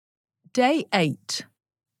Day 8,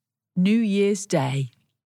 New Year's Day.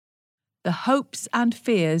 The hopes and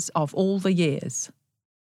fears of all the years.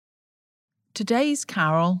 Today's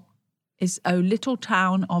carol is O Little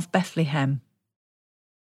Town of Bethlehem.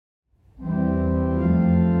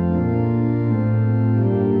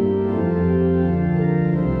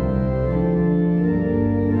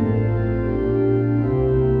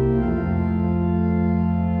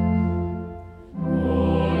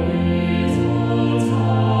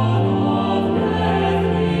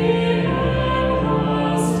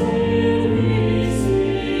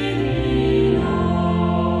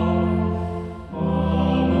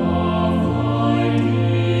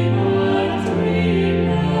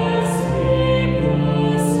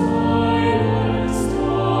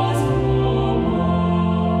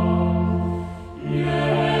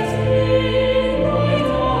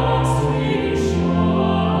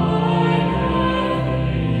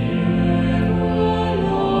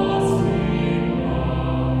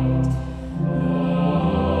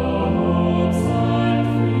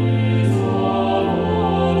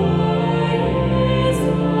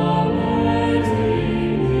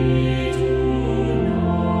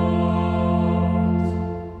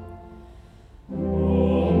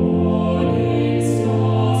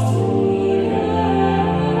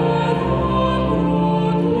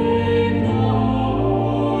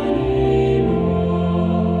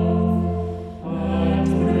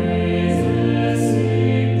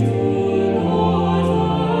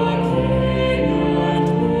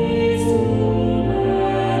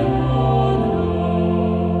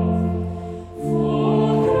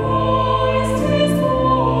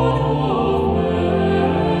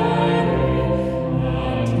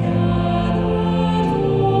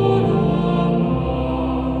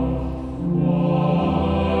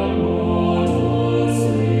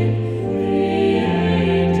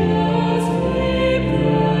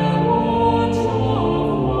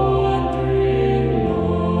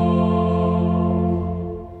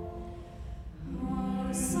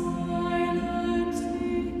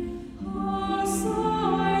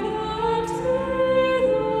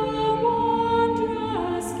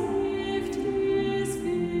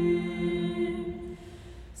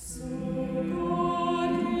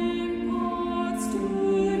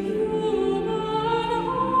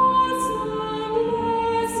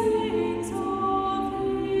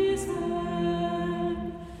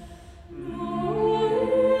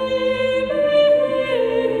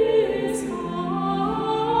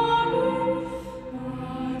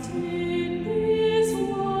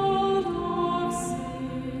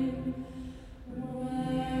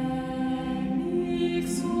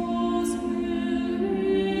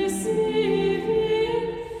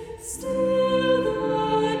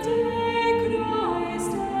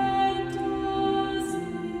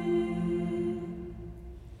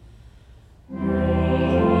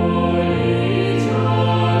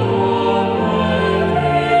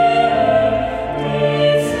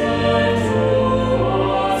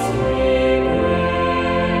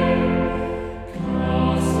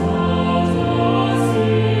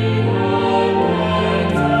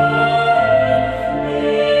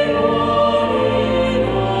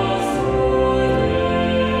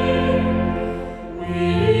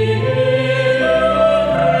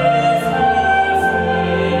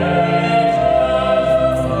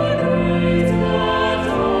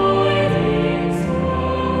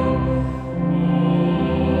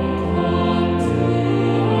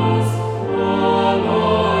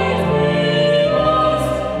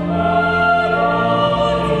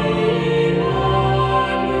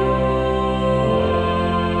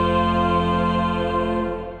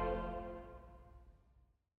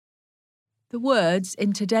 The words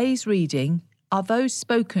in today's reading are those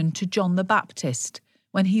spoken to John the Baptist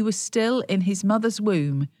when he was still in his mother's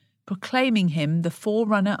womb, proclaiming him the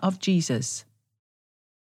forerunner of Jesus.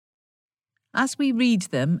 As we read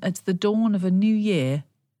them at the dawn of a new year,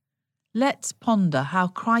 let's ponder how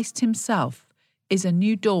Christ himself is a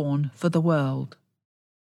new dawn for the world.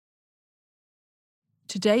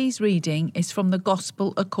 Today's reading is from the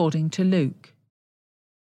Gospel according to Luke.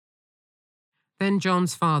 Then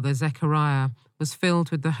John's father, Zechariah, was filled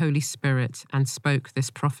with the Holy Spirit and spoke this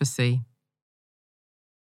prophecy.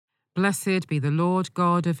 Blessed be the Lord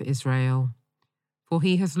God of Israel, for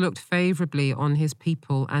he has looked favourably on his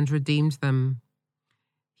people and redeemed them.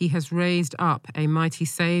 He has raised up a mighty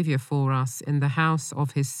Saviour for us in the house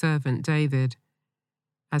of his servant David,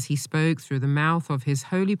 as he spoke through the mouth of his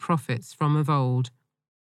holy prophets from of old.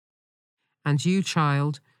 And you,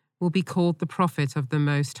 child, will be called the prophet of the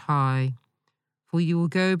Most High, for you will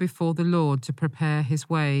go before the Lord to prepare his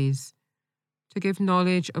ways, to give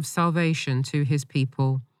knowledge of salvation to his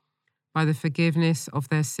people, by the forgiveness of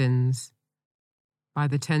their sins. By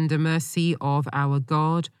the tender mercy of our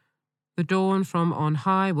God, the dawn from on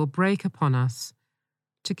high will break upon us,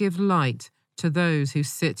 to give light to those who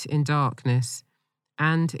sit in darkness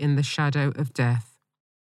and in the shadow of death,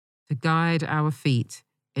 to guide our feet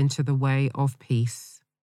into the way of peace.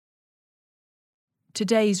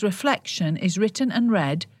 Today's reflection is written and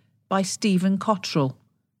read by Stephen Cottrell,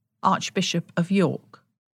 Archbishop of York.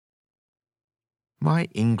 My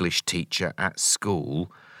English teacher at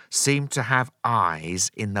school seemed to have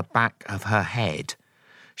eyes in the back of her head.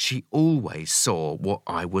 She always saw what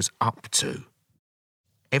I was up to.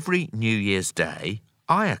 Every New Year's Day,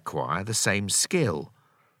 I acquire the same skill.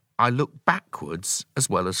 I look backwards as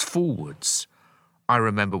well as forwards. I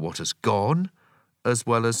remember what has gone, as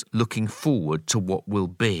well as looking forward to what will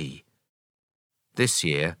be. This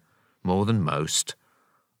year, more than most,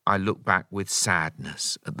 I look back with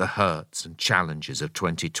sadness at the hurts and challenges of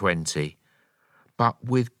 2020, but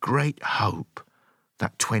with great hope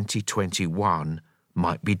that 2021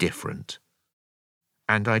 might be different.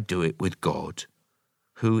 And I do it with God,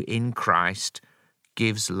 who in Christ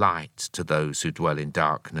gives light to those who dwell in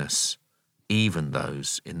darkness, even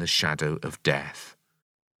those in the shadow of death.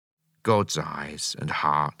 God's eyes and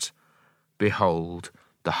heart behold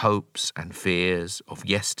the hopes and fears of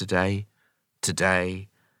yesterday, today,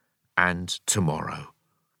 and tomorrow.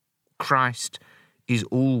 Christ is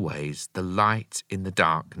always the light in the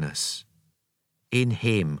darkness. In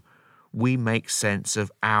him we make sense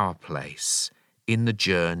of our place in the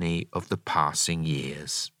journey of the passing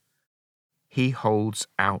years. He holds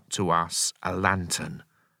out to us a lantern,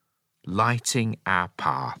 lighting our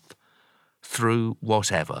path through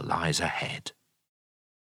whatever lies ahead.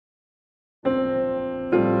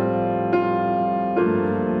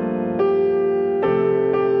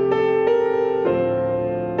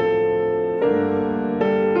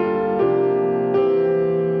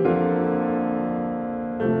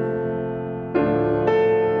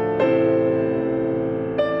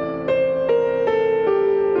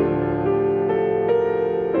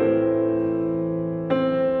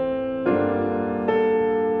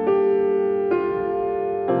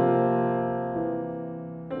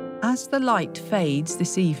 As the light fades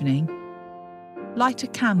this evening, light a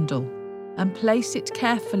candle and place it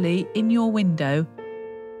carefully in your window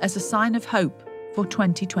as a sign of hope for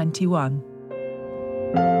 2021.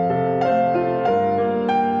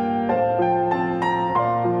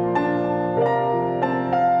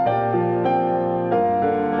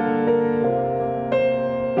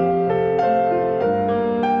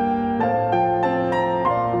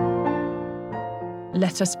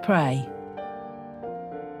 Let us pray.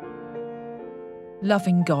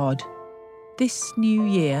 Loving God, this new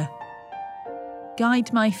year,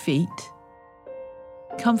 guide my feet,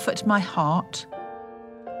 comfort my heart,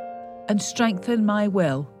 and strengthen my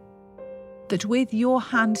will, that with your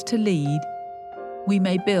hand to lead, we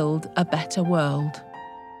may build a better world.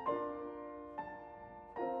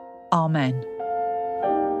 Amen.